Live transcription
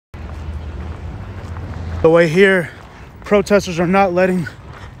The way here, protesters are not letting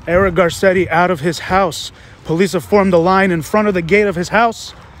Eric Garcetti out of his house. Police have formed a line in front of the gate of his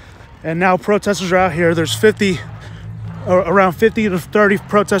house, and now protesters are out here. There's around 50 to 30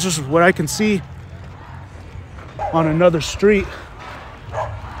 protesters, what I can see, on another street.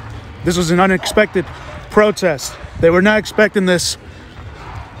 This was an unexpected protest. They were not expecting this.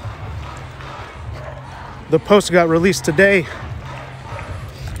 The post got released today.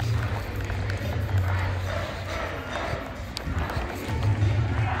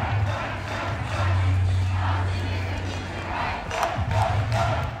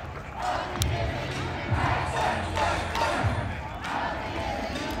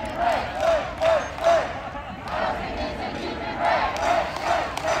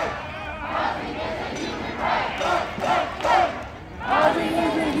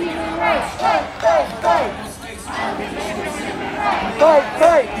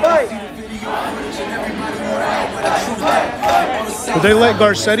 Did they let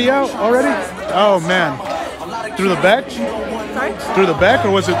Garcetti out already? Oh man. Through the back? Sorry? Through the back,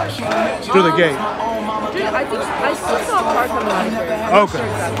 or was it through the gate? Dude, I think I still saw a car coming out of here. Okay.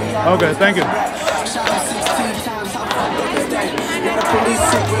 Okay, thank you.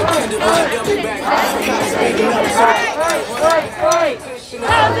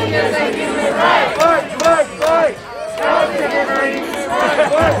 Housing is a human right.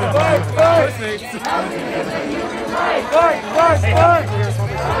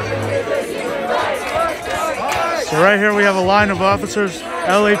 So right here we have a line of officers,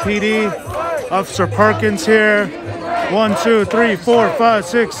 LAPD, Officer Perkins here. 1, 2, 3, 4, 5,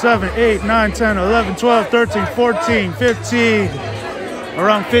 6, 7, 8, 9, 10, 11, 12, 13, 14, 15.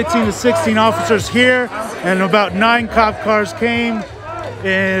 Around 15 to 16 officers here, and about 9 cop cars came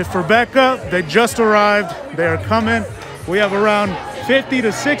for backup. They just arrived. They are coming. We have around 50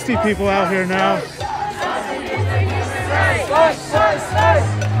 to 60 people out here now.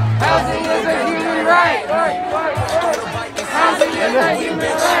 Housing is a human right. Housing is a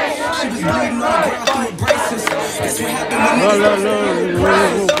human right. Housing is a human right.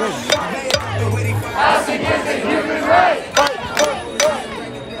 Housing is a human right.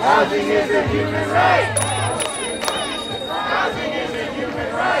 Housing is a human right.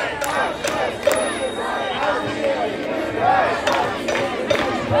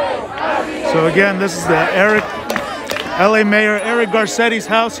 So again, this is the LA Mayor Eric Garcetti's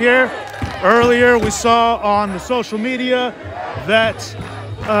house here. Earlier, we saw on the social media that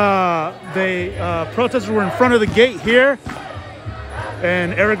protesters were in front of the gate here,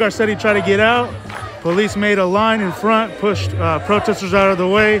 and Eric Garcetti tried to get out. Police made a line in front, pushed protesters out of the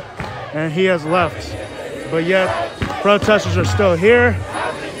way, and he has left. But yet, protesters are still here,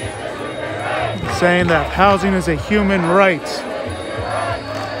 saying that housing is a human right.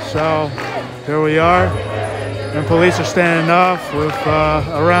 So here we are, and police are standing off with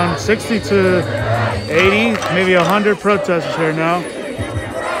around 60 to 80, maybe 100 protesters here now.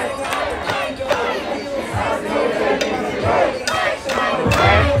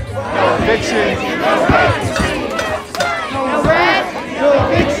 No eviction. No rent. No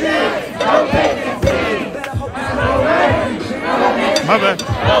eviction. No vacancy. No rent. My bad.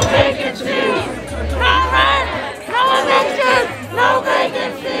 No vacancy. No rent. No eviction. No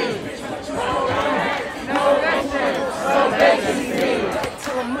vacancy. No rent. No eviction. No vacancy.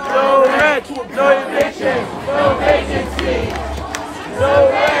 No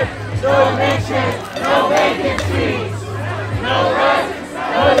rent. No eviction. No vacancy. No rent.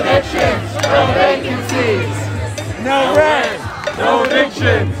 No eviction. No vacancies. No rent. No evictions, no vacancies. No rent, no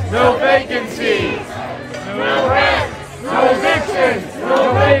evictions, no vacancies. No rent, no evictions,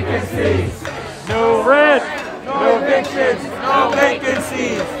 no vacancies. No rent, no evictions, no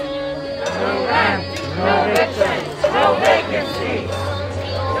vacancies. No rent, no evictions, no vacancies.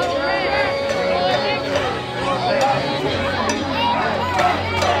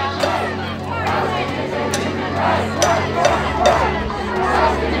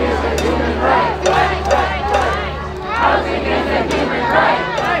 Housing is a human right. Housing is a human right.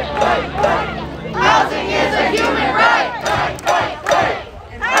 Housing is a human right.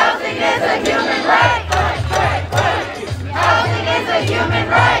 Housing is a human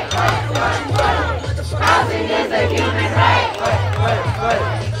right. Housing is a human right. Housing is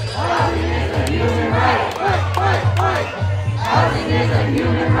a human right. Housing is a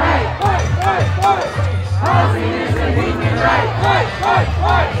human right. Housing is a human right.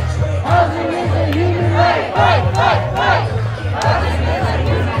 Housing is a human right. Housing is a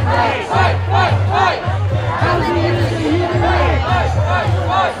human right. Housing is a human right.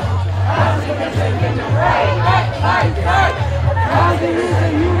 Housing is a human right. Housing is a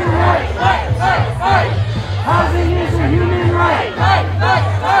human right.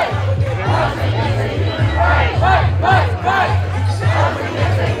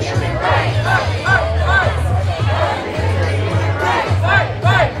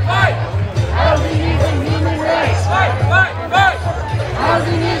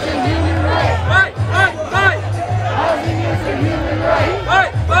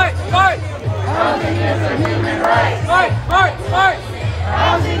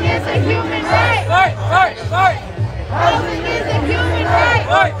 human right. Fight, fight, fight. Housing is a human right.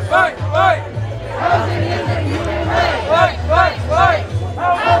 Fight, fight, fight. Housing is a human right. Fight, fight, fight.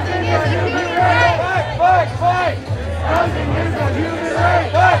 Housing is a human right. Fight, fight, fight. Housing is a human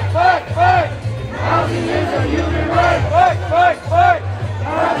right. Fight, fight, fight.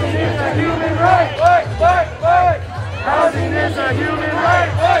 Housing is a human right. Fight, fight, fight. Housing is a human right.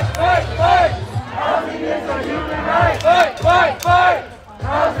 Fight, fight, fight. Housing is a human right. Fight, fight, fight.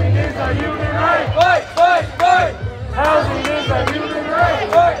 Housing is a human right. Fight, fight, fight. Housing is a human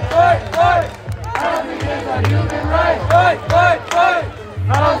right. Fight, fight, fight. Housing is a human right. Fight, fight, fight.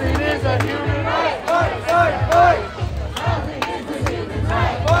 Housing is a human right. Fight, fight, fight.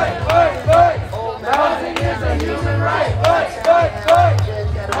 Housing is a human right. Fight, fight, fight. Housing is a human right. Fight, fight, fight.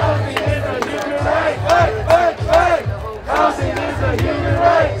 Housing is a human right. Fight, fight, fight. Housing is a human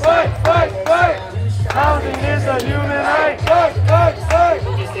right. Fight, fight, fight. Housing is a human right. Fight, fight, fight. Housing is a human right. Fight, fight, fight.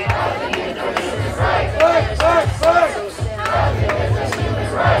 Housing is a human right. Fight,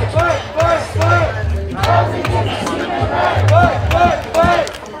 fight, fight. Housing is a human right. Fight, fight, fight.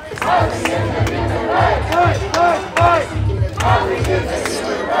 Housing is a human right. Fight, fight, fight. Housing is a human right. Fight, fight, fight.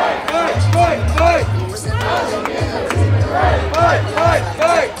 Housing is a human right. Fight, fight, fight. Housing is a human right. Fight, fight, fight. Housing is a human right. Fight, fight,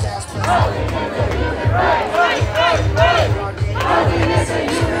 fight. Housing is a human right. Fight, fight, fight. Housing is a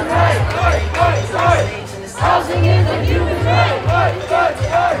human right. Fight, fight, fight. Housing is a human right. Fight, fight, fight.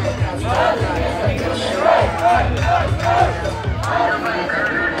 Housing is a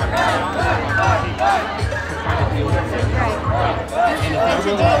human right. Fight, fight, fight. And to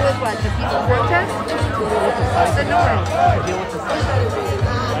deal with what? The people protest? The noise.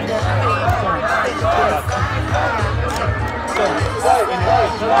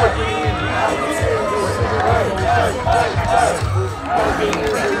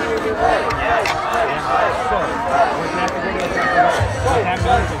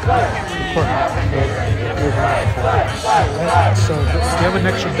 So, do you have an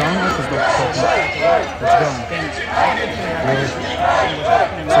extra dongle? Because it's done.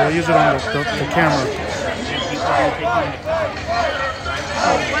 So we use it on the camera.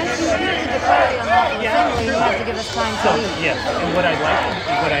 Once you hear the clarity on that assembly, you have to give us time to leave. Yes, and what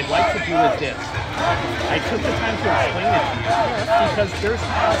I'd like to do is this. I took the time to explain it to you because there's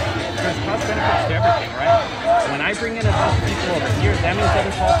cost benefits to everything, right? When I bring in a bunch of people over here, that means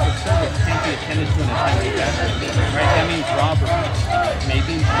other calls for service can't be attended to in a timely fashion, right? That means robbery,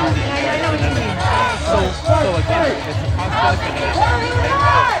 maybe shooting, right? So again, it's a cost benefit.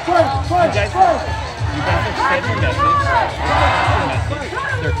 You guys have said your message.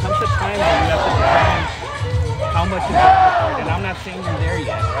 There comes a time when you have to determine how much is it, and I'm not saying you're there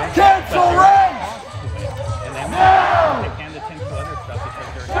yet, right? Cancel rent! And then they can't attend to other stuff because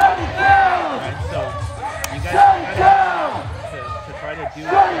they're not, right? So you guys have to try to do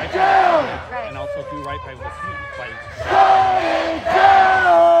right by the and also do right by what's you.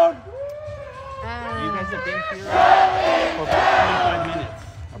 You guys have been here for about 25 minutes,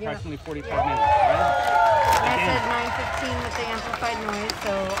 approximately 45 minutes, right? I said 9:15 with the amplified noise,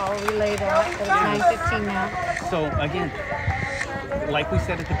 so I'll relay that. But it's 9:15 now. So again, like we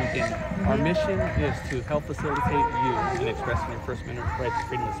said at the beginning, our mission is to help facilitate you in expressing your First Amendment right to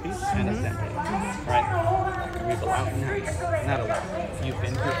freedom of speech and assembly. Right? We've allowed not allowed. You've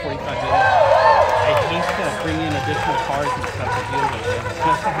been here 45 minutes. I hate to bring in additional cars and stuff to deal with it,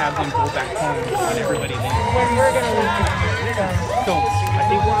 just to have them go back home when everybody leaves. We're going to leave. So I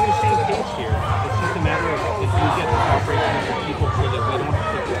think we're on the same page here. It's just a matter of if you get the cooperation of your people so that we don't have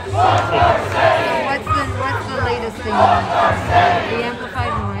to take it. What's the latest thing on the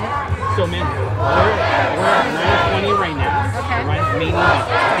amplified noise? So, man, we're at 9:20 right now. Okay. Right? Meaning,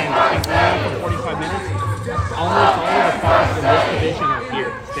 again, we've been around for 45 minutes. Almost all of the cars in this division are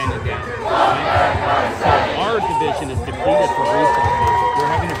here, standing down. Right? So our division is depleted for resources. We're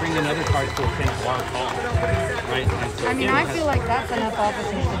having to bring in other cars to attend to our call. Right? And so, I mean, I feel like that's enough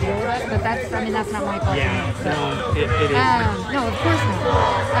officers to deal with us, but that's not my call. Yeah, no, it is. No, of course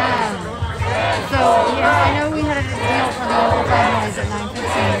not. So, yeah, I know we had a deal for the amplified noise at 9:15,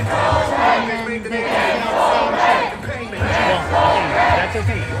 and then they can stay in check. Well, that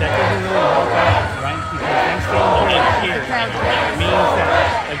doesn't really help out, right? Because them staying here means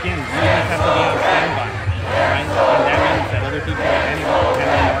that, again, we just have to be on standby, right? And that means that other people are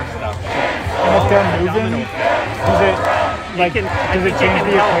handling our stuff. And if they're moving, does it change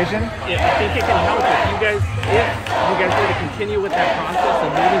the equation? I think it can help if you guys were to continue with that process of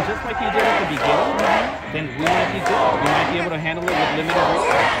moving just like you did at the beginning, then we might be good. We might be able to handle it with limited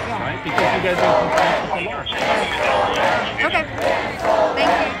resources, right? Because you guys are in compliance with the law. Okay.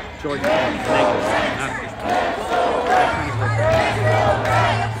 Thank you. George, negative. Not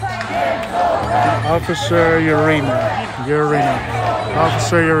Officer Urena.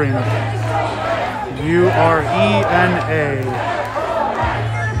 Officer Urena. U-R-E-N-A.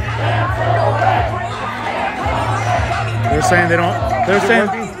 They're saying they don't. They're saying.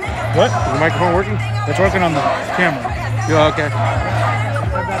 What? Is the microphone working? It's working on the camera. Yeah, okay.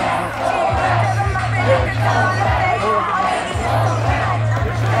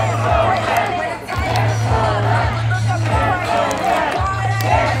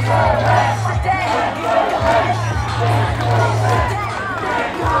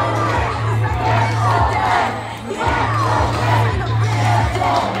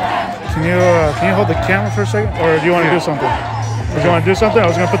 Can you hold the camera for a second, or do you want to do something? Do you want to do something? I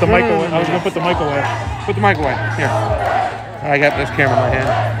was gonna put the mic away. I was gonna put the mic away. Put the mic away. Here. I got this camera in my hand.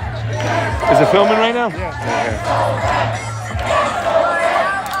 Is it filming right now? Yeah.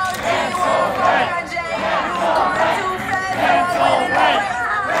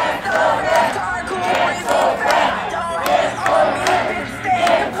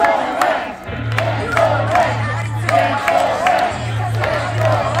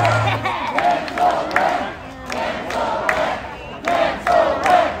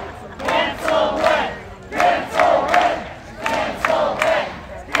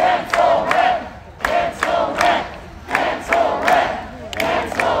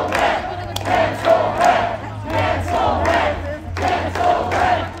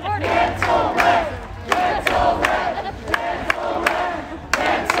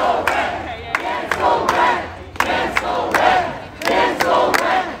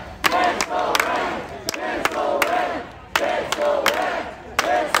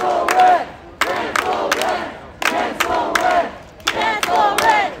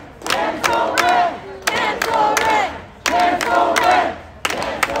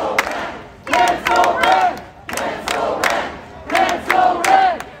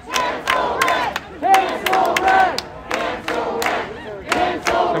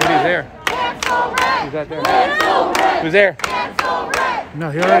 Who's there? No,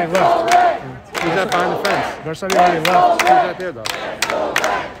 he already left. Who's that behind the fence? Garcetti already left. Who's that there, though?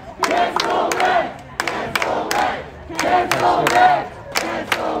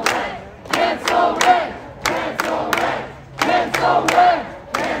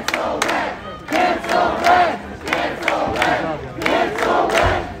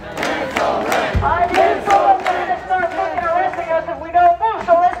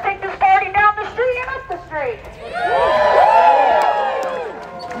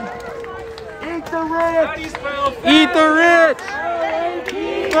 Eat the rich!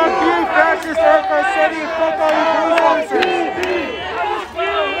 Fuck you, fascist, Garcetti, and fuck all you police officers!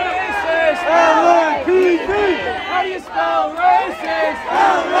 LAPD! How do you spell racist?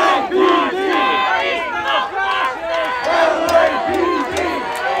 LAPD! How do you spell fascist? LAPD!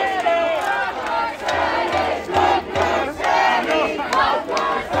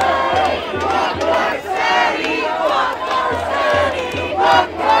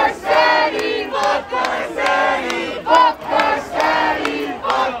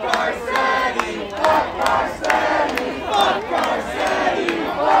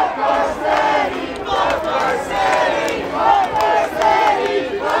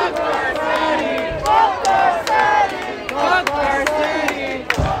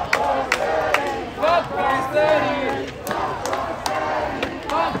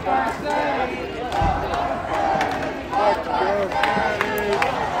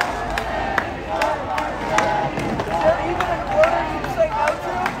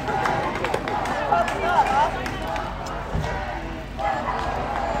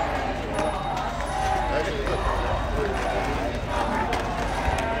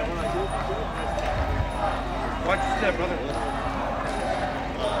 Watch your step, brother.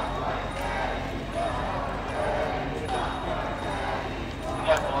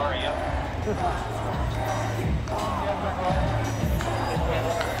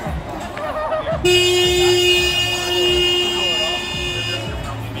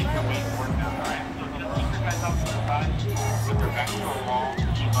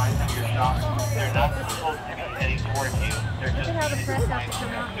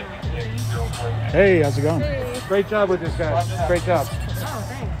 Hey, how's it going? Great job with this guy. Great job. Oh,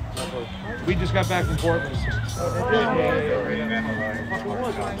 thanks. We just got back from Portland.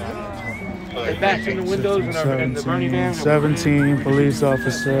 They bashed in the windows in the Bernie van. 17 police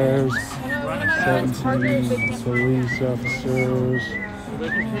officers. 17 police officers.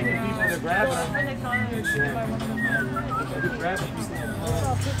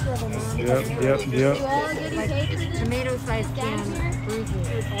 Yep. Tomato-sized can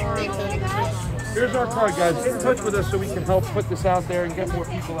bruises. Here's our card, guys. Get in touch with us so we can help put this out there and get more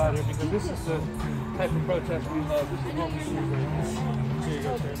people out here, because this is the type of protest we love. This is what we do. Here you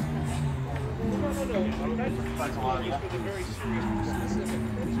go, sir. That's a lot of very serious specific.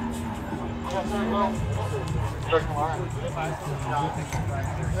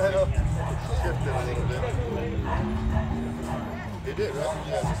 Shifted a little bit. It did, right?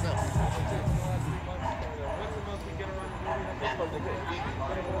 Yeah, just now.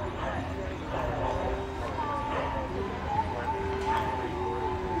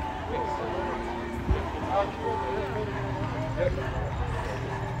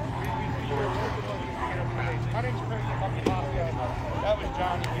 That was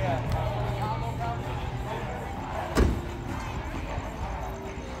Johnny, yeah.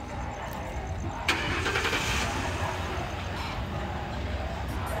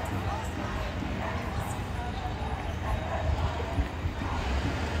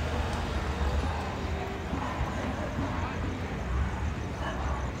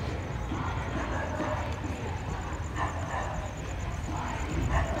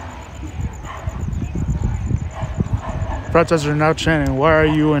 Protesters are now chanting, "Why are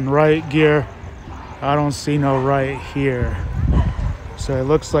you in riot gear? I don't see no riot here." So it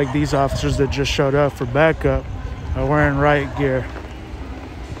looks like these officers that just showed up for backup are wearing riot gear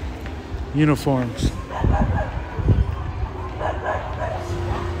uniforms.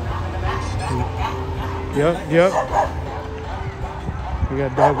 Yep. We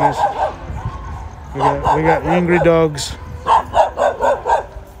got doggies. We got angry dogs.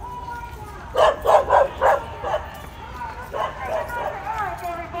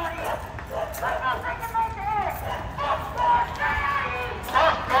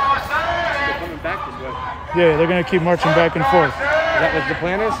 Yeah, they're gonna keep marching back and forth. Is that what the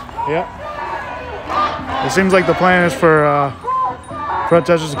plan is? Yeah. It seems like the plan is for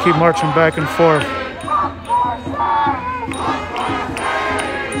protesters to keep marching back and forth.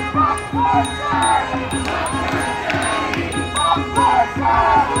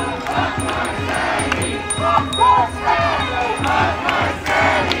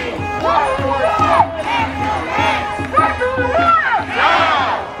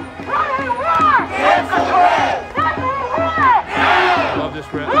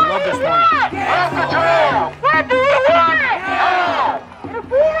 I love this one. What do you want? If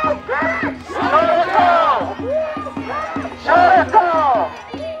we don't get it, shut it down! Shut it down!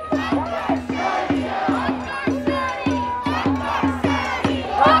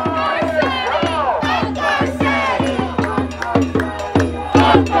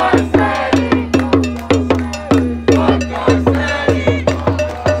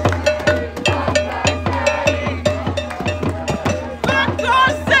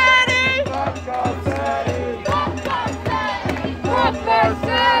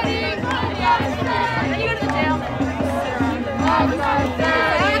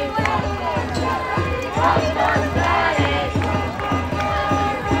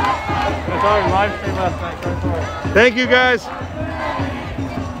 Live stream last night. Thank you, guys.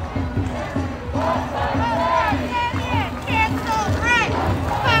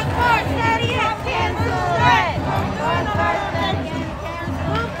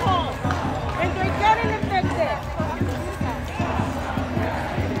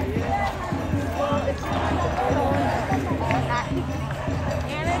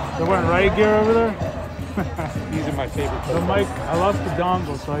 They're wearing riot gear over there? These are my favorite. The mic, I lost the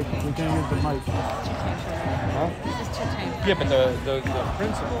dongle, so we can't use the mic. Huh? Yeah, but the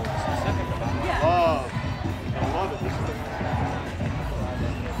principle is specific about it. I love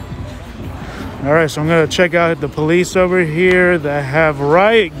it. All right, so I'm gonna check out the police over here that have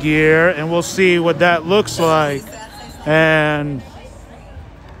riot gear, and we'll see what that looks like. And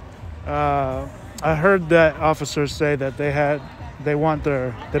I heard that officers say that they don't want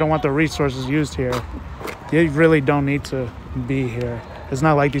their resources used here. They really don't need to be here. It's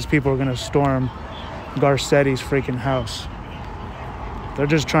not like these people are gonna storm Garcetti's freaking house. They're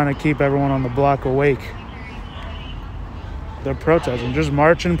just trying to keep everyone on the block awake. They're protesting, just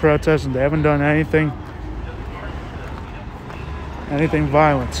marching, protesting. They haven't done anything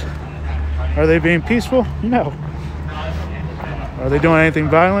violent. Are they being peaceful? No. Are they doing anything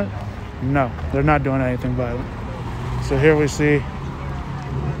violent? No, they're not doing anything violent. So here we see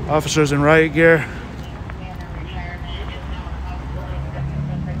officers in riot gear.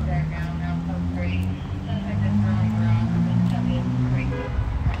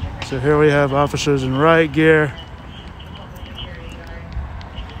 So here we have officers in riot gear.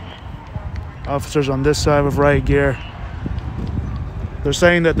 Officers on this side with riot gear. They're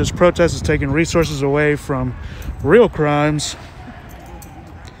saying that this protest is taking resources away from real crimes.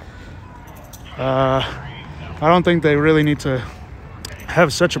 I don't think they really need to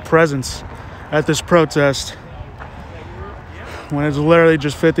have such a presence at this protest when it's literally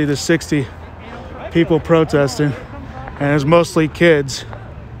just 50 to 60 people protesting, and it's mostly kids.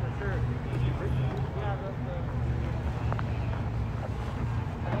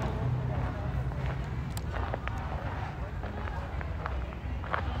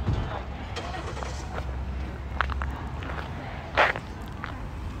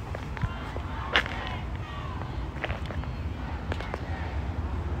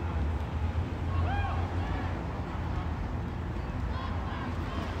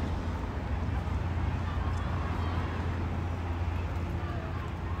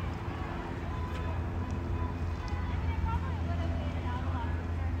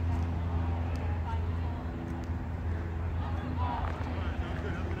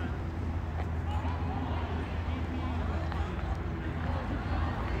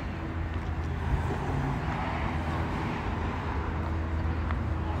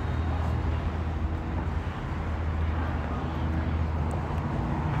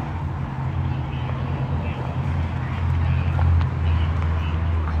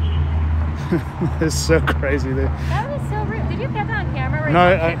 It's so crazy. That was so rude. Did you get that on camera? Right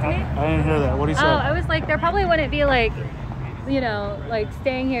No, now? I didn't hear that. What did he say? Oh, I was like, there probably wouldn't be like, you know, like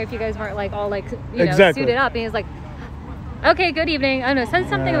staying here if you guys weren't like all like, you know, suited up. And he was like, okay, good evening. I don't know, said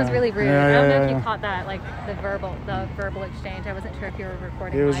something that was really rude. I don't know if you caught that, like the verbal exchange. I wasn't sure if you were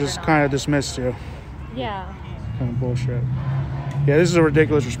recording. It was just kind of dismissed you. Yeah. Kind of bullshit. Yeah, this is a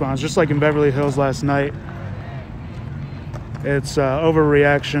ridiculous response. Just like in Beverly Hills last night. It's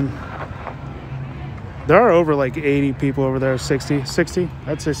overreaction. There are over like 80 people over there, 60.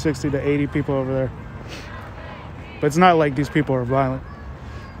 I'd say 60 to 80 people over there. But it's not like these people are violent.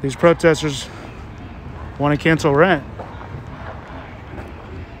 These protesters want to cancel rent.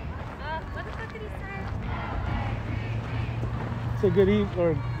 What the fuck did he say? Say good evening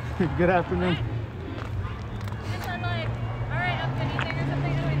or good afternoon. Just said like, all right, up anything or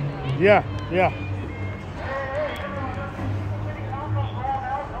something. Yeah.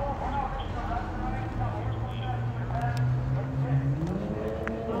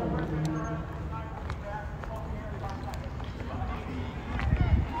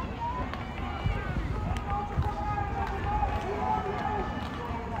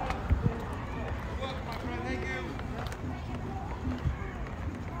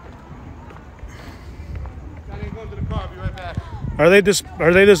 Are they this? I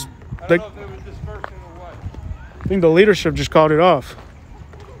don't know if it was dispersing or what. I think the leadership just called it off.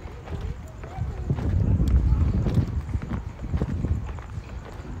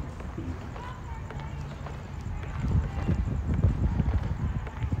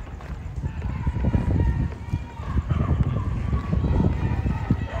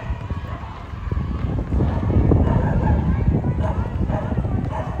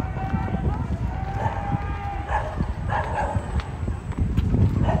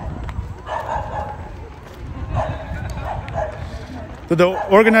 Did the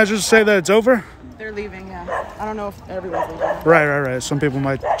organizers say that it's over? They're leaving, yeah. I don't know if everyone's leaving. Right. Some people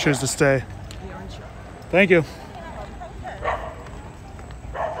might choose to stay. Thank you.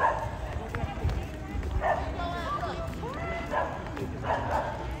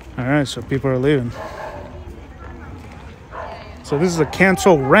 All right, so people are leaving. So this is a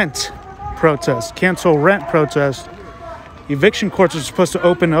cancel rent protest. Cancel rent protest. Eviction courts are supposed to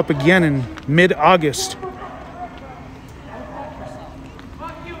open up again in mid-August.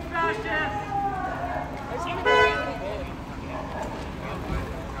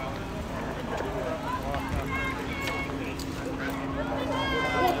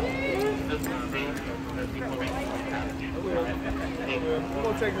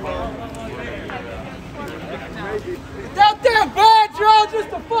 That damn bad, y'all, just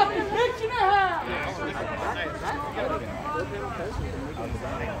a fucking bitch and a half.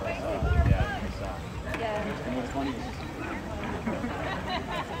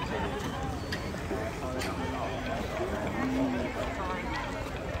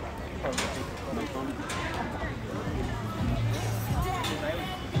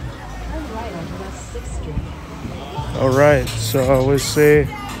 All right, so we see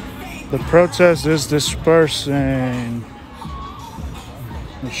the protest is dispersing.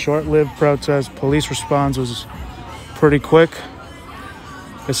 A short-lived protest. Police response was pretty quick,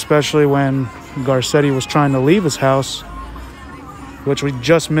 especially when Garcetti was trying to leave his house, which we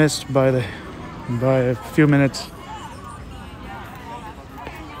just missed by a few minutes.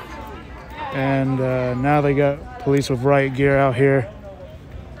 And now they got police with riot gear out here.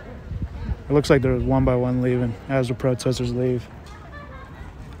 It looks like they're one by one leaving as the protesters leave.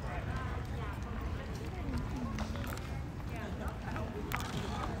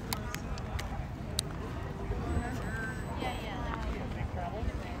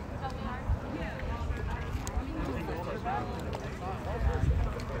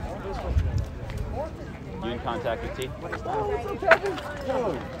 contact with T.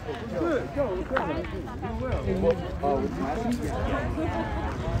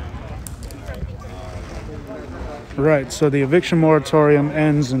 Right, so the eviction moratorium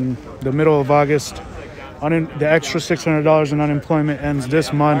ends in the middle of August. The extra $600 in unemployment ends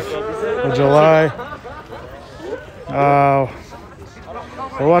this month of July.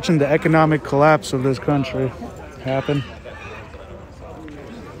 We're watching the economic collapse of this country happen.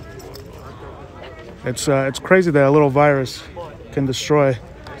 It's crazy that a little virus can destroy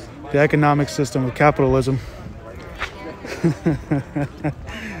the economic system of capitalism.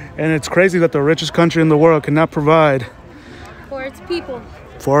 And it's crazy that the richest country in the world cannot provide For its people.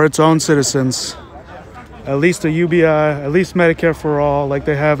 for its own citizens at least a UBI, at least Medicare for all, like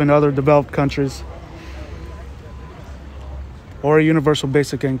they have in other developed countries, or a universal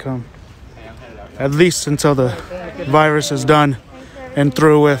basic income, at least until the virus is done and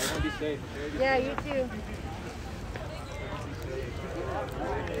through with. Yeah, you too.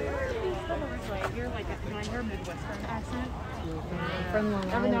 From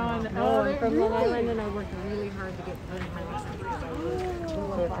Long Island. I'm from Long Island, and I worked really hard to get 100%.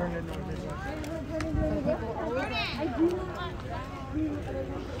 So it turned into a business.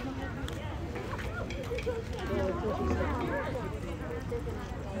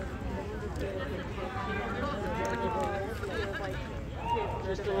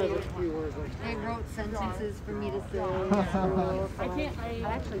 They wrote sentences for me to say.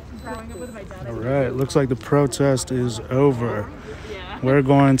 All right, looks like the protest is over. We're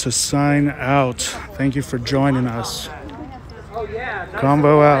going to sign out. Thank you for joining us.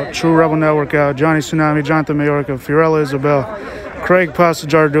 Combo out. True Rebel Network out. Johnny Tsunami, Jonathan Mayorka, Fiorella Isabel, Craig Pasta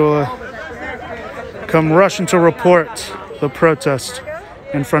Jardula. Come rushing to report the protest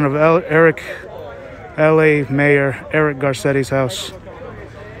in front of LA Mayor Eric Garcetti's house.